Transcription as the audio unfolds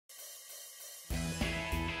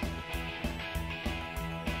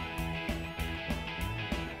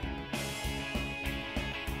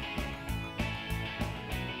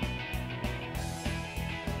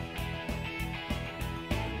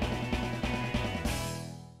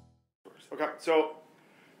Okay, so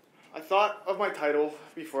I thought of my title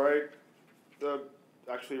before I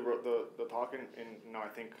actually wrote the talk, and I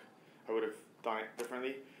think I would have done it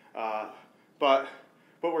differently. But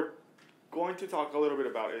what we're going to talk a little bit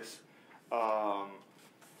about is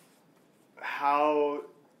how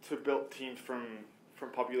to build teams from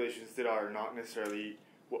populations that are not necessarily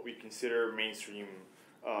what we consider mainstream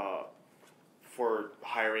for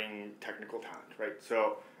hiring technical talent, right?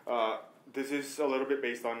 So this is a little bit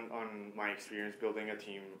based on my experience building a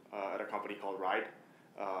team at a company called Ride.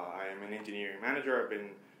 I am an engineering manager. I've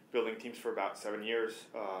been building teams for about 7 years,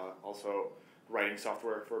 also writing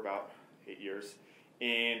software for about 8 years.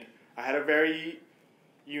 And I had a very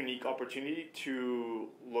unique opportunity to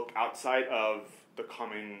look outside of the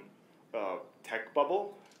common tech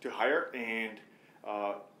bubble to hire, and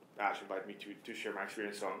Ash invited me to share my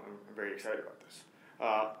experience, so I'm very excited about this.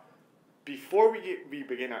 Before we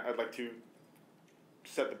begin, I'd like to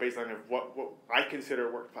set the baseline of what I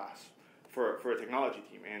consider work class for a technology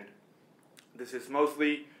team. And this is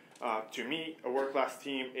mostly, to me, a work class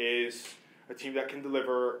team is a team that can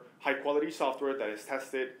deliver high quality software that is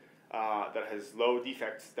tested, that has low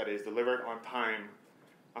defects, that is delivered on time,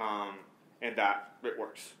 and that it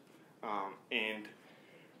works. And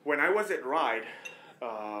when I was at Ride,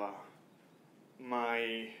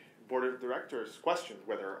 my board of directors questioned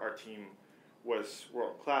whether our team was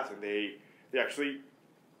world-class, and they actually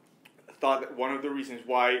thought that one of the reasons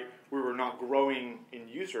why we were not growing in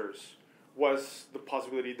users was the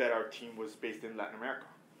possibility that our team was based in Latin America.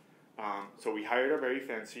 So we hired a very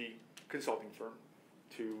fancy consulting firm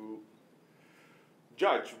to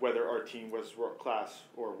judge whether our team was world-class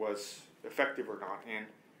or was effective or not, and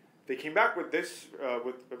they came back with this,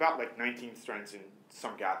 with about like 19 strengths and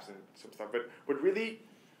some gaps and some stuff. But what really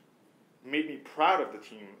made me proud of the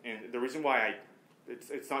team, and the reason why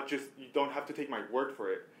it's not just, you don't have to take my word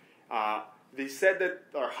for it. They said that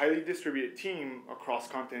our highly distributed team across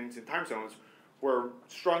continents and time zones were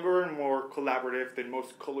stronger and more collaborative than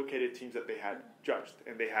most co-located teams that they had judged.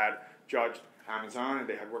 And they had judged Amazon, and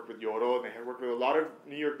they had worked with Yoro, and they had worked with a lot of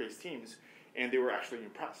New York-based teams, and they were actually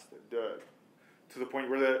impressed. To the point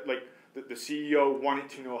where the CEO wanted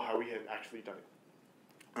to know how we had actually done it.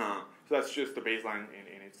 So that's just the baseline,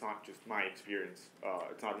 and it's not just my experience.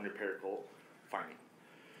 It's not an empirical finding.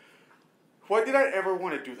 Why did I ever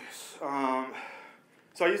want to do this?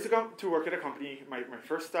 So I used to come to work at a company. My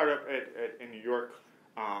first startup in New York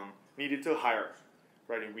needed to hire,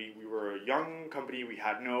 right? And we were a young company. We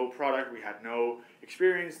had no product. We had no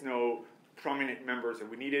experience, no prominent members, and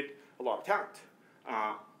we needed a lot of talent.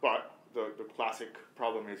 But the classic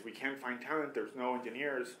problem is we can't find talent. There's no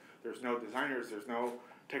engineers. There's no designers. There's no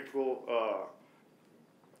technical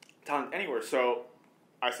talent anywhere. So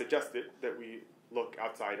I suggested that we look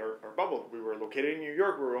outside our bubble. We were located in New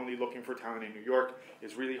York. We were only looking for talent in New York.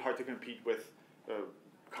 It's really hard to compete with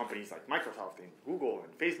companies like Microsoft and Google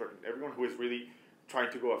and Facebook and everyone who is really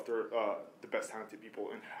trying to go after the best talented people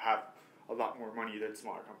and have a lot more money than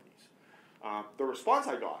smaller companies. The response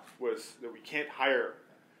I got was that we can't hire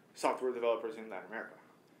software developers in Latin America.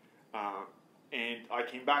 And I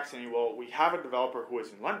came back saying, well, we have a developer who is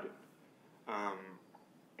in London.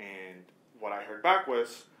 And what I heard back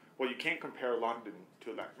was, well, you can't compare London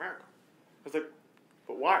to Latin America. I was like,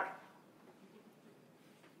 but why?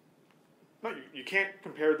 No, you can't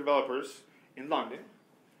compare developers in London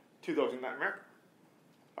to those in Latin America.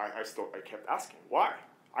 I kept asking, why?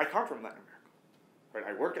 I come from Latin America. Right?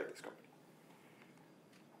 I work at this company.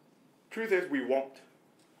 Truth is, we won't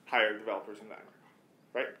hire developers in Latin America,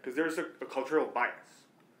 right? Because there's a cultural bias.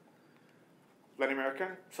 Latin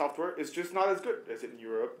American software is just not as good as in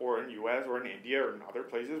Europe or in US or in India or in other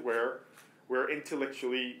places where we're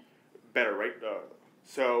intellectually better, right?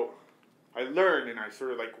 So I learned, and I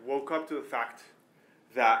sort of like woke up to the fact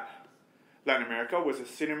that Latin America was a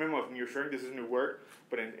synonym of nearshoring. This is a new word,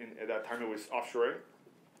 but at that time it was offshoring.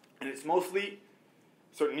 And it's mostly,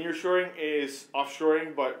 so nearshoring is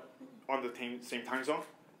offshoring, but on the same time zone.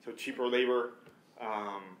 So cheaper labor,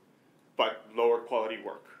 but lower quality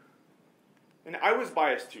work. And I was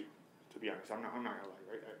biased too, to be honest. I'm not gonna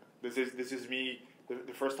lie, right? This is me.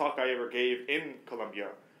 The first talk I ever gave in Colombia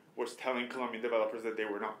was telling Colombian developers that they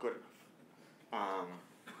were not good enough.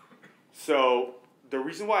 So the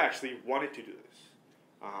reason why I actually wanted to do this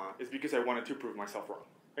is because I wanted to prove myself wrong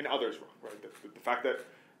and others wrong, right? The fact that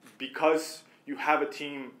because you have a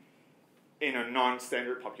team in a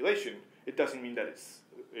non-standard population, it doesn't mean that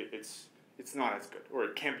it's not as good or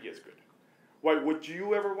it can't be as good. Why would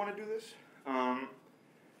you ever want to do this?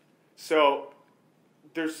 So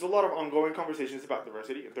there's a lot of ongoing conversations about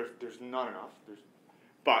diversity. There's not enough.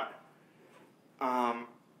 But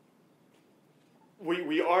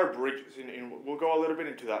we are bridges, and we'll go a little bit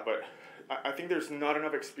into that, but I think there's not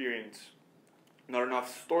enough experience, not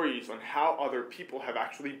enough stories on how other people have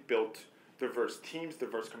actually built diverse teams,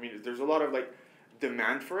 diverse communities. There's a lot of like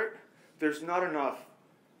demand for it. There's not enough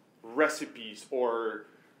recipes or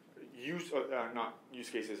not use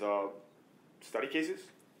cases, study cases,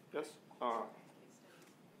 yes?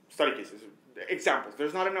 Study cases, examples.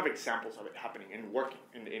 There's not enough examples of it happening and working,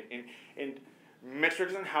 and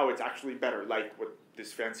metrics on how it's actually better, like what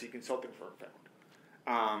this fancy consulting firm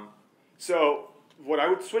found. So what I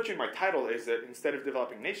would switch in my title is that instead of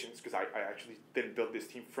developing nations, because I actually didn't build this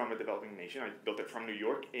team from a developing nation, I built it from New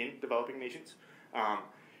York in developing nations,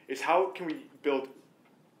 is how can we build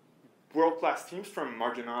world-class teams from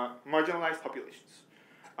marginalized populations.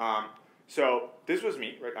 So this was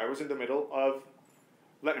me, right? I was in the middle of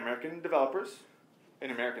Latin American developers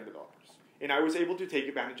and American developers. And I was able to take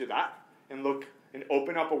advantage of that and look and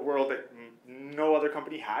open up a world that no other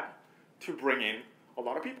company had to bring in a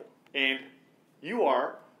lot of people. And you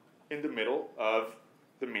are in the middle of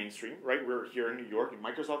the mainstream, right? We're here in New York in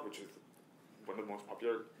Microsoft, which is one of the most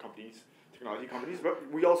popular companies, technology companies, but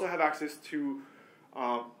we also have access to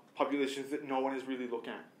populations that no one is really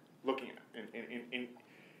looking at. And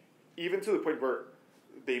even to the point where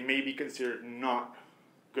they may be considered not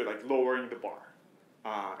good, like lowering the bar,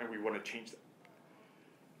 and we want to change that.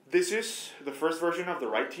 This is the first version of the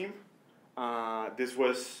right team. This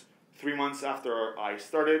was 3 months after I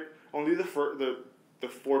started. Only the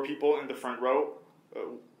four people in the front row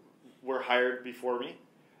were hired before me.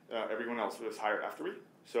 Everyone else was hired after me.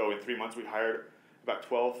 So in 3 months, we hired about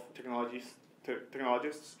 12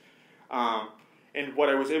 technologists. And what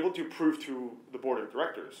I was able to prove to the board of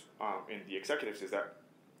directors and the executives is that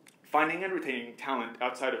finding and retaining talent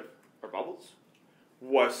outside of our bubbles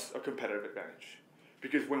was a competitive advantage.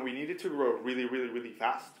 Because when we needed to grow really, really, really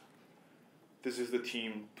fast, this is the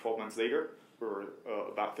team 12 months later, we were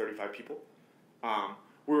about 35 people.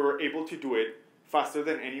 We were able to do it faster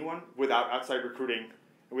than anyone without outside recruiting,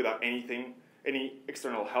 without any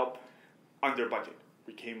external help, under budget.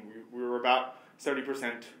 We were about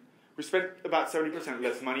 70%. We spent about 70%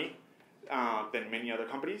 less money than many other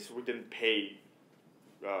companies. We didn't pay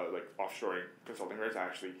like offshoring consulting rates. I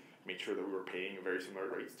actually made sure that we were paying very similar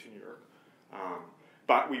rates to New York.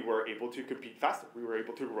 But we were able to compete faster. We were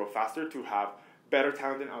able to grow faster, to have better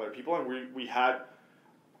talent than other people, and we had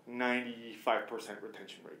 95%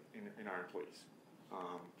 retention rate in our employees.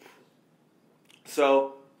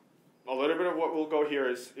 So a little bit of what we'll go here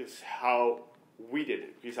is how we did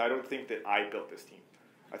it, because I don't think that I built this team.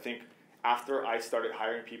 I think after I started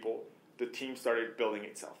hiring people, the team started building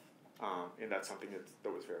itself. And that's something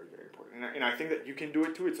that was very, very important. And I think that you can do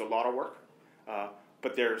it too. It's a lot of work.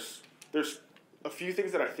 But there's a few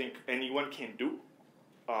things that I think anyone can do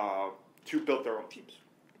to build their own teams.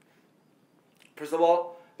 First of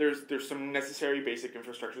all, there's some necessary basic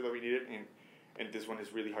infrastructure that we needed, and this one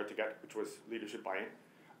is really hard to get, which was leadership buy-in.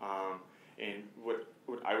 And what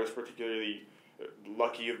I was particularly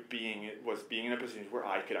lucky of being in a position where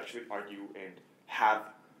I could actually argue and have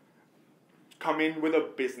come in with a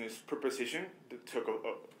business proposition that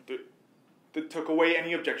took away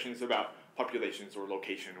any objections about populations or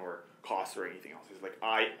location or costs or anything else. It's like,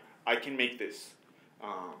 I can make this.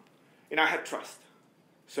 And I had trust.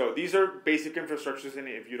 So these are basic infrastructures, and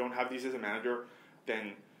if you don't have these as a manager,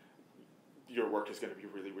 then your work is going to be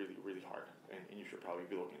really, really, really hard. And you should probably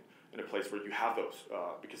be looking in a place where you have those,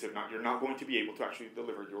 because if not, you're not going to be able to actually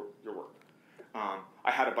deliver your work.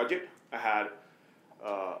 I had a budget. I had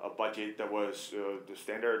a budget that was the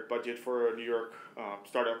standard budget for a New York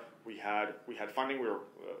startup. We had funding. We were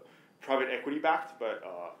private equity backed, but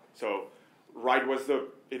so Ride was the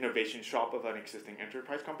innovation shop of an existing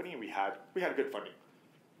enterprise company, and we had good funding.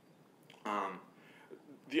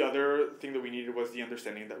 The other thing that we needed was the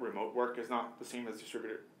understanding that remote work is not the same as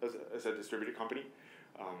a distributed company.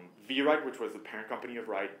 V-Ride, which was the parent company of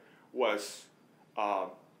Ride, was a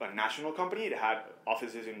national company. It had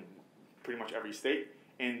offices in pretty much every state,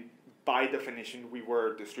 and by definition, we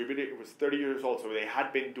were distributed. It was 30 years old, so they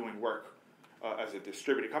had been doing work as a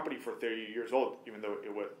distributed company for 30 years old,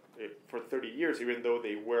 for 30 years, even though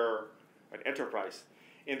they were an enterprise.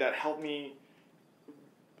 And that helped me.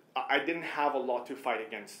 I didn't have a lot to fight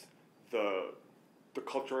against the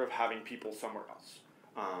culture of having people somewhere else.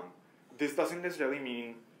 This doesn't necessarily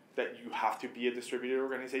mean that you have to be a distributed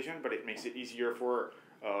organization, but it makes it easier for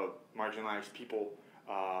marginalized people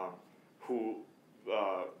who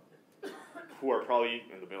are probably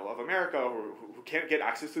in the middle of America, or who can't get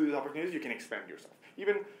access to these opportunities. You can expand yourself.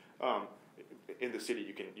 Even in the city,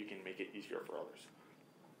 you can make it easier for others.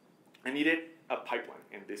 I needed a pipeline,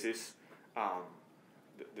 and this is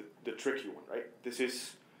the tricky one, right? This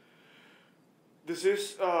is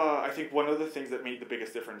I think one of the things that made the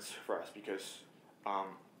biggest difference for us, because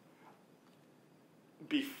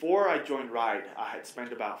before I joined Ride, I had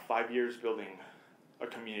spent about 5 years building a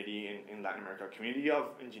community in Latin America, a community of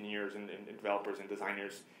engineers and developers and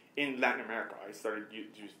designers in Latin America. I started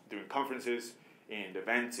doing conferences and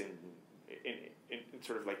events and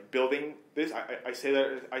sort of like building this. I say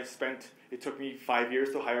that it took me 5 years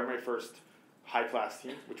to hire my first high-class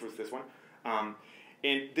team, which was this one.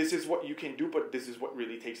 And this is what you can do, but this is what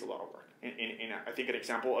really takes a lot of work. And I think an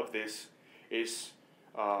example of this is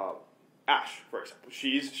Ash, for example.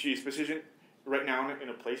 She's positioned right now in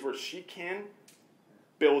a place where she can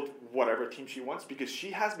build whatever team she wants, because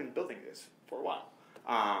she has been building this for a while.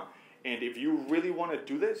 And if you really want to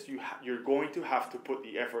do this, you're going to have to put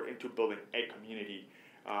the effort into building a community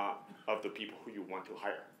of the people who you want to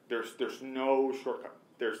hire. There's no shortcut.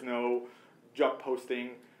 There's no job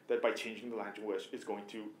posting that by changing the language is going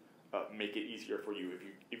to make it easier for you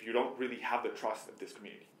if you don't really have the trust of this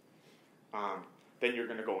community. Then you're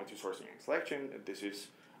going to go into sourcing and selection. This is,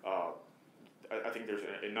 I think there's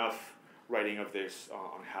enough writing of this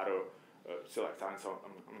on how to select talent, so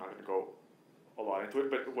I'm not going to go a lot into it.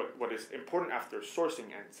 But what is important after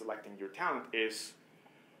sourcing and selecting your talent is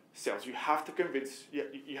sales. You have to convince,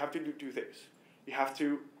 you have to do two things. You have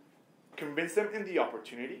to convince them in the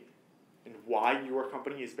opportunity and why your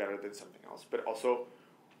company is better than something else, but also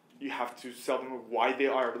you have to sell them why they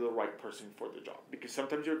are the right person for the job. Because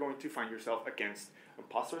sometimes you're going to find yourself against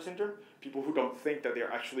imposter syndrome, people who don't think that they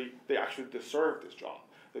actually deserve this job.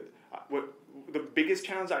 The biggest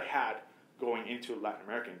challenge I had going into Latin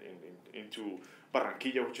America, into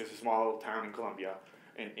Barranquilla, which is a small town in Colombia,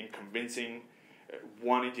 and in convincing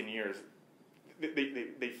one engineer,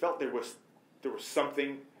 they felt there was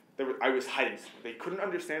something. I was hiding something. They couldn't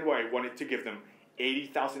understand why I wanted to give them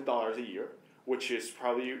 $80,000 a year, which is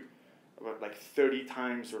probably about like 30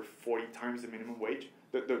 times or 40 times the minimum wage,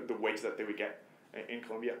 the wage that they would get in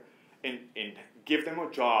Colombia, and give them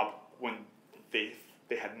a job when they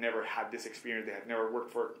had never had this experience. They had never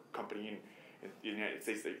worked for a company in the United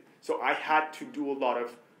States. So I had to do a lot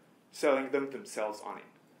of selling them themselves on it,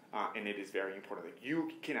 and it is very important that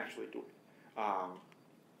you can actually do it.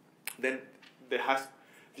 Then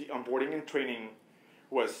the onboarding and training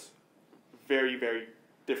was very, very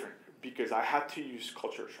different because I had to use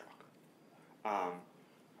culture shock.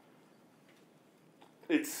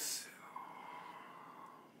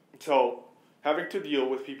 So having to deal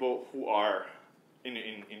with people who are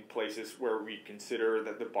in places where we consider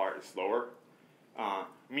that the bar is lower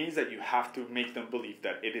means that you have to make them believe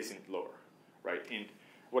that it isn't lower, right? And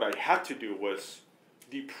what I had to do was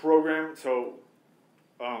the program. So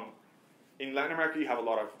in Latin America, you have a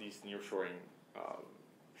lot of these nearshoring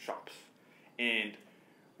shops, and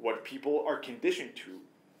what people are conditioned to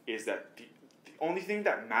is that the only thing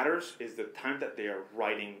that matters is the time that they are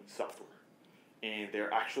writing software, and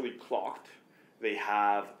they're actually clocked. They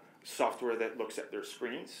have software that looks at their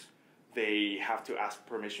screens. They have to ask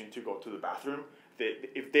permission to go to the bathroom.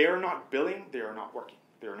 If they are not billing, they are not working.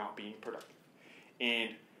 They are not being productive.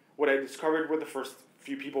 And what I discovered with the first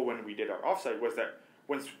few people when we did our offsite was that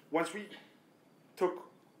once we took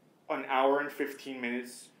an hour and 15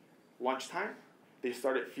 minutes lunchtime, they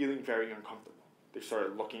started feeling very uncomfortable. They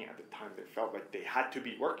started looking at the time. They felt like they had to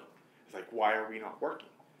be working. It's like, why are we not working?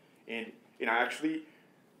 And I actually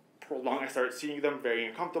prolonged. I started seeing them very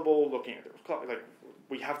uncomfortable, looking at their clock. Like,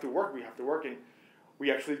 we have to work. And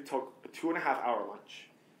we actually took a 2.5-hour lunch,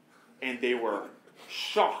 and they were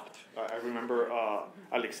shocked. I remember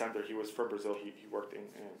Alexander. He was from Brazil. He worked in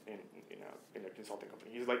a consulting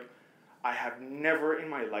company. He's like, I have never in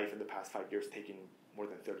my life in the past 5 years taken more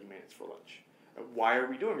than 30 minutes for lunch. Why are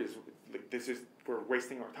we doing this? Like, we're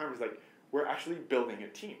wasting our time. It's like, we're actually building a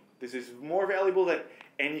team. This is more valuable than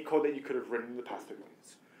any code that you could have written in the past 30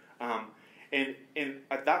 minutes. And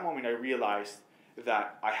at that moment, I realized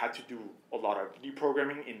that I had to do a lot of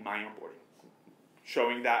deprogramming in my onboarding,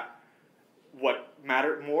 showing that what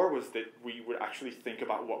mattered more was that we would actually think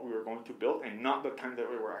about what we were going to build and not the time that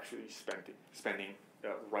we were actually spending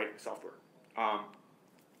writing software.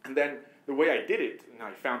 And then the way I did it, and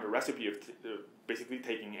I found a recipe of basically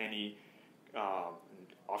taking any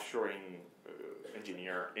offshoring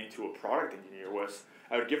engineer into a product engineer, was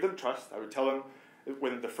I would give them trust. I would tell them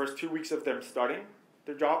within the first 2 weeks of them starting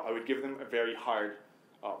their job, I would give them a very hard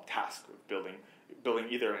task of building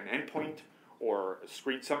either an endpoint or a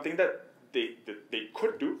screen, something that they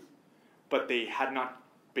could do, but they had not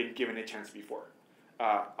been given a chance before.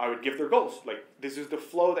 I would give their goals. Like, this is the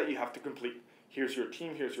flow that you have to complete. Here's your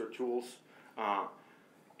team. Here's your tools.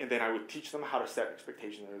 and then I would teach them how to set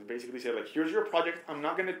expectations. I would basically say, like, here's your project. I'm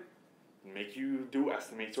not going to make you do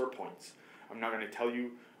estimates or points. I'm not going to tell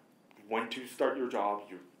you when to start your job.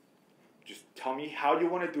 You just tell me how you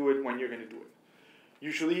want to do it, when you're going to do it.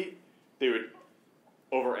 Usually, they would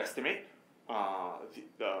overestimate.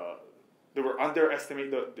 They would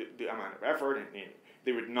underestimate the amount of effort, and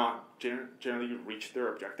they would not generally reach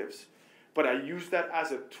their objectives. But I use that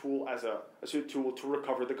as a tool, as a tool to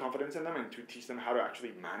recover the confidence in them and to teach them how to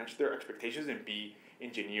actually manage their expectations and be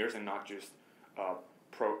engineers and not just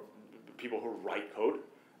people who write code.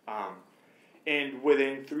 And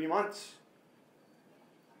within 3 months,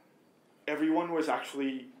 everyone was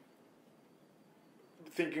actually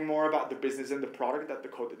thinking more about the business and the product than the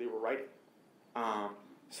code that they were writing.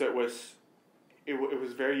 So it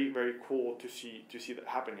was very, very cool to see that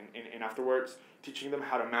happen. And afterwards, teaching them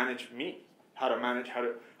how to manage me, how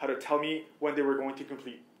to tell me when they were going to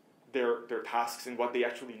complete their tasks and what they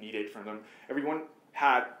actually needed from them. Everyone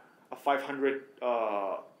had a 500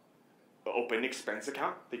 open expense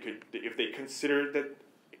account. They could, if they considered that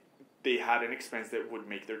they had an expense that would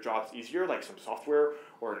make their jobs easier, like some software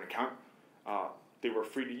or an account, they were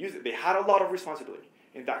free to use it. They had a lot of responsibility,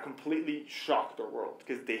 and that completely shocked their world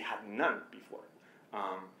because they had none before.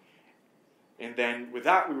 And then with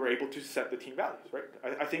that, we were able to set the team values, right?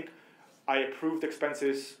 I think I approved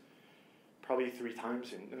expenses probably 3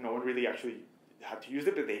 times, and no one really actually had to use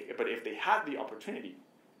it. But if they had the opportunity,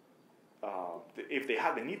 if they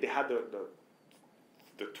had the need, they had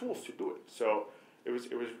the tools to do it. So it was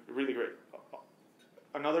really great.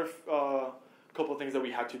 Another couple of things that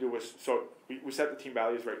we had to do was, so we set the team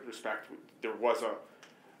values, right? Respect. There was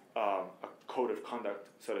a code of conduct,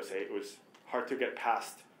 so to say. It was hard to get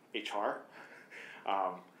past HR,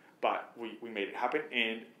 but we made it happen,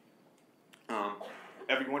 and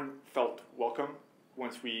everyone felt welcome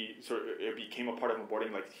once it became a part of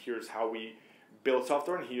onboarding. Like, here's how we build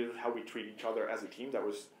software, and here's how we treat each other as a team. That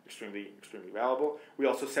was extremely, extremely valuable. We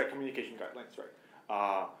also set communication guidelines,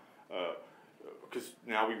 right? Because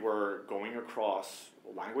now we were going across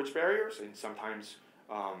language barriers, and sometimes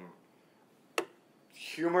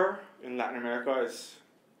humor in Latin America is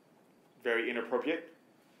very inappropriate,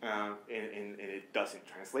 and it doesn't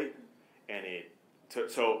translate, and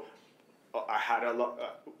so I had a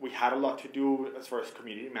lot. We had a lot to do as far as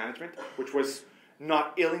community management, which was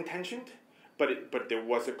not ill-intentioned, but there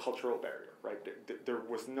was a cultural barrier, right? There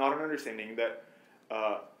was not an understanding that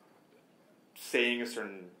saying a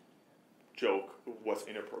certain joke was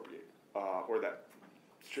inappropriate, or that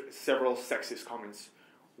several sexist comments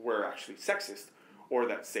were actually sexist, or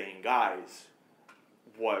that saying guys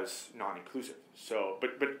was non-inclusive. So,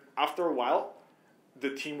 but after a while,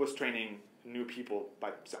 the team was training new people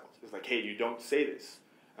by themselves. It's like, hey, you don't say this.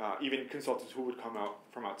 Even consultants who would come out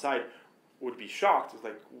from outside would be shocked. It's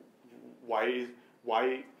like, why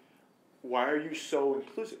are you so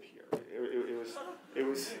inclusive here? It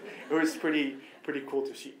was pretty cool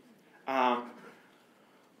to see.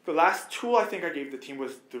 The last tool I think I gave the team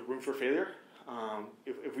was the room for failure.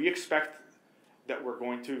 If we expect that we're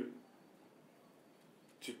going to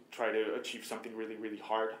try to achieve something really, really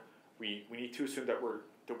hard, we need to assume that we're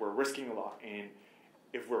risking a lot, and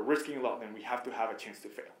if we're risking a lot, then we have to have a chance to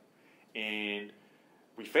fail. And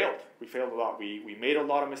we failed a lot. We made a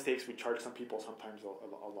lot of mistakes. We charged some people sometimes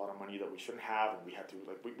a lot of money that we shouldn't have, and we had to,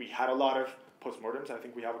 like, we had a lot of postmortems. I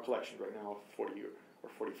think we have a collection right now of 40 or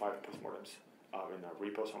 45 postmortems in a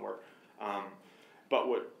repo somewhere. But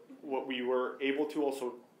what we were able to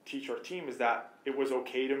also teach our team is that it was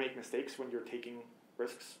okay to make mistakes when you're taking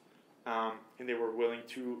risks, and they were willing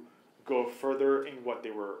to go further in what they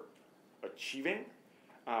were achieving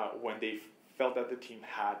when they felt that the team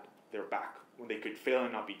had their back, when they could fail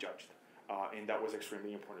and not be judged. And that was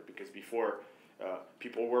extremely important, because before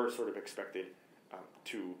people were sort of expected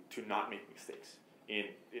to not make mistakes.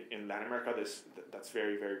 In Latin America, that's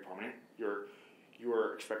very, very prominent. You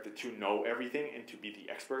are expected to know everything and to be the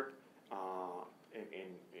expert,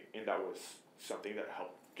 and that was something that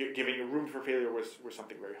helped. Giving a room for failure was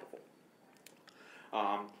something very helpful.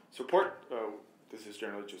 Support, this is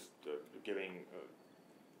generally just giving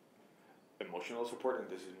emotional support, and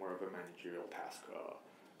this is more of a managerial task,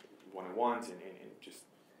 one-on-ones and just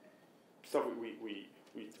stuff we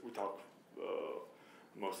talk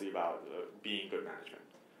mostly about being good management.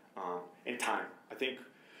 And time. I think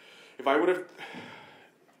if I would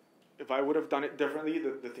have done it differently,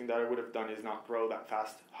 the thing that I would have done is not grow that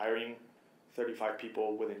fast. Hiring 35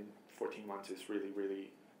 people within 14 months is really,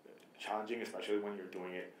 really challenging, especially when you're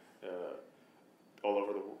doing it all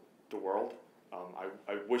over the world.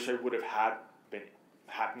 I wish I would have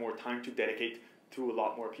had more time to dedicate to a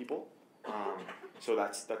lot more people, So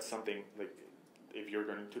that's something, like, if you're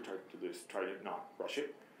going to try to do this, try to not rush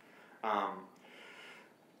it.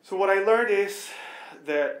 So what I learned is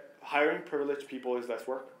that hiring privileged people is less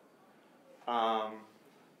work.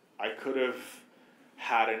 I could have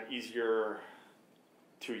had an easier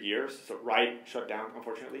 2 years. So Ride shut down,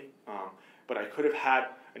 unfortunately. But I could have had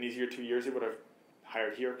an easier 2 years. It would have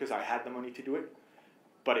hired here because I had the money to do it.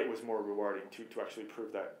 But it was more rewarding to actually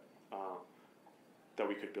prove that that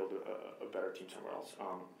we could build a better team somewhere else.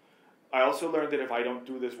 I also learned that if I don't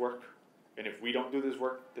do this work, and if we don't do this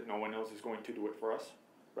work, that no one else is going to do it for us,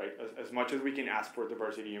 right? As much as we can ask for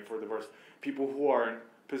diversity and for diverse people who are in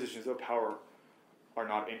positions of power are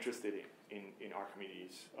not interested in our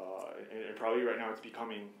communities. And probably right now it's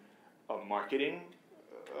becoming a marketing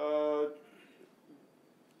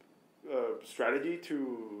strategy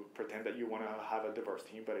to pretend that you want to have a diverse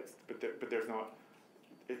team, but there's not.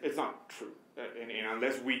 It's not true. And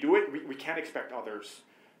unless we do it, we can't expect others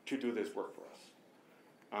to do this work for us.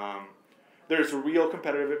 There's a real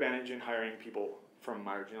competitive advantage in hiring people from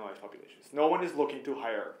marginalized populations. No one is looking to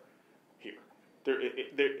hire here.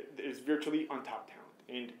 There's virtually untapped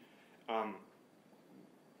talent, and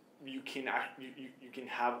you can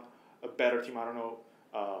have a better team. I don't know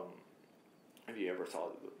if you ever saw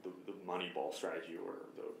the Moneyball strategy or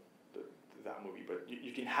that movie, but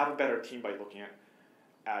you can have a better team by looking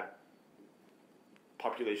at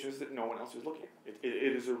populations that no one else is looking at.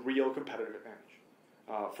 It is a real competitive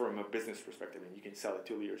advantage from a business perspective, and you can sell it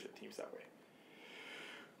to leadership teams that way.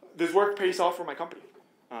 This work pays off for my company.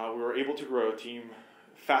 We were able to grow a team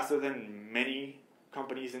faster than many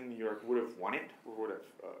companies in New York would have wanted or would have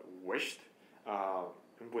wished,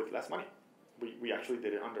 with less money. We actually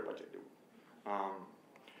did it under budget.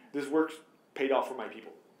 This work paid off for my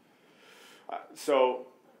people. So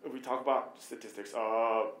if we talk about statistics,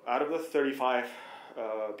 out of the 35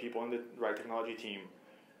 people in the Ride Technology team,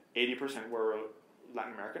 80% were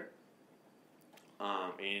Latin American,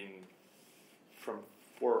 from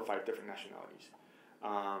 4 or 5 different nationalities.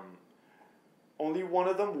 Only one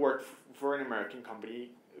of them worked for an American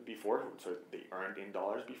company before, so they earned in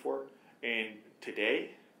dollars before. And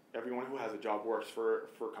today, everyone who has a job works for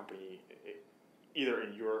a company either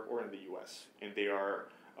in Europe or in the U.S., and they are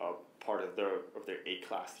part of their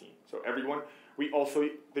A-class team. So everyone,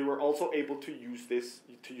 they were also able to use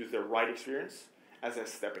their Ride experience as a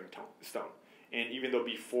stepping stone. And even though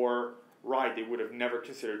before Ride, they would have never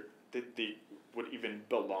considered that they would even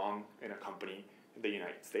belong in a company in the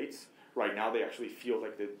United States, right now they actually feel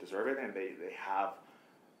like they deserve it, and they have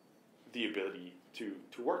the ability to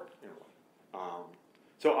work in one.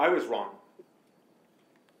 So I was wrong.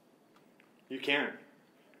 You can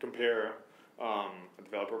compare a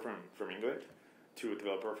developer from England to a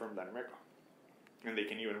developer from Latin America, and they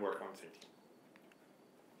can even work on the same team.